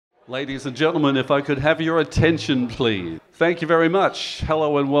Ladies and gentlemen, if I could have your attention, please. Thank you very much.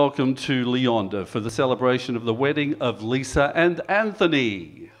 Hello and welcome to Leonda for the celebration of the wedding of Lisa and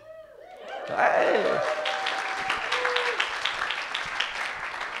Anthony. Hey.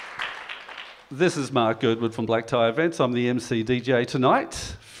 This is Mark Girdwood from Black Tie Events. I'm the MC DJ tonight,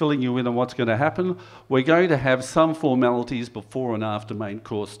 filling you in on what's going to happen. We're going to have some formalities before and after main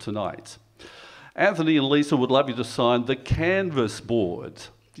course tonight. Anthony and Lisa would love you to sign the canvas board.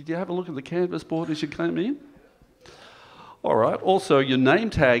 Did you have a look at the canvas board as you came in? All right. Also, your name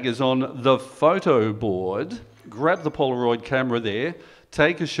tag is on the photo board. Grab the Polaroid camera there,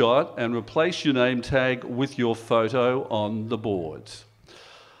 take a shot, and replace your name tag with your photo on the board.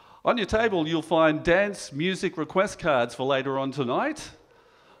 On your table, you'll find dance music request cards for later on tonight.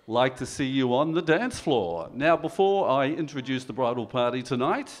 Like to see you on the dance floor. Now, before I introduce the bridal party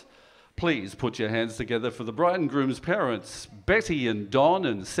tonight, please put your hands together for the bride and groom's parents, Betty and Don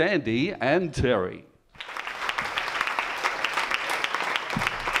and Sandy and Terry.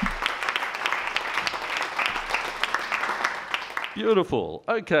 Beautiful.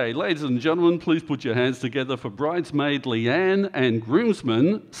 Okay, ladies and gentlemen, please put your hands together for bridesmaid Leanne and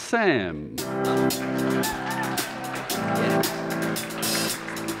groomsman Sam.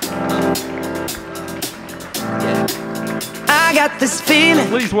 I got this feeling.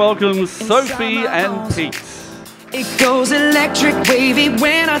 Please welcome Sophie and Pete. It goes electric wavy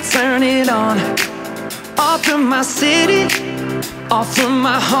when I turn it on. Off from my city, off from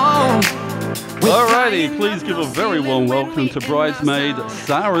my home. Alrighty, please give a very warm welcome to bridesmaid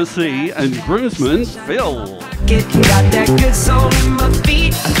Sarah C and groomsman Phil. Got that good soul in my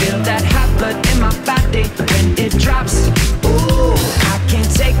feet. I feel that hot blood in my body when it drops. Ooh, I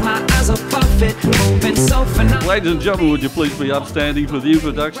can't take my eyes off it. Moving so phenomenal. Ladies and gentlemen, would you please be upstanding for the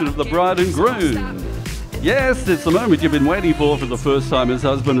introduction of the bride and groom? Yes, it's the moment you've been waiting for the first time as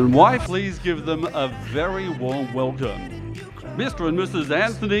husband and wife. Please give them a very warm welcome. Mr. and Mrs.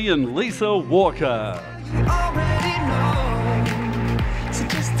 Anthony and Lisa Walker. Already know. So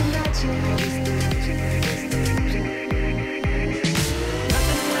just imagine.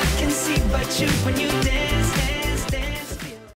 Nothing I can see but you when you dance.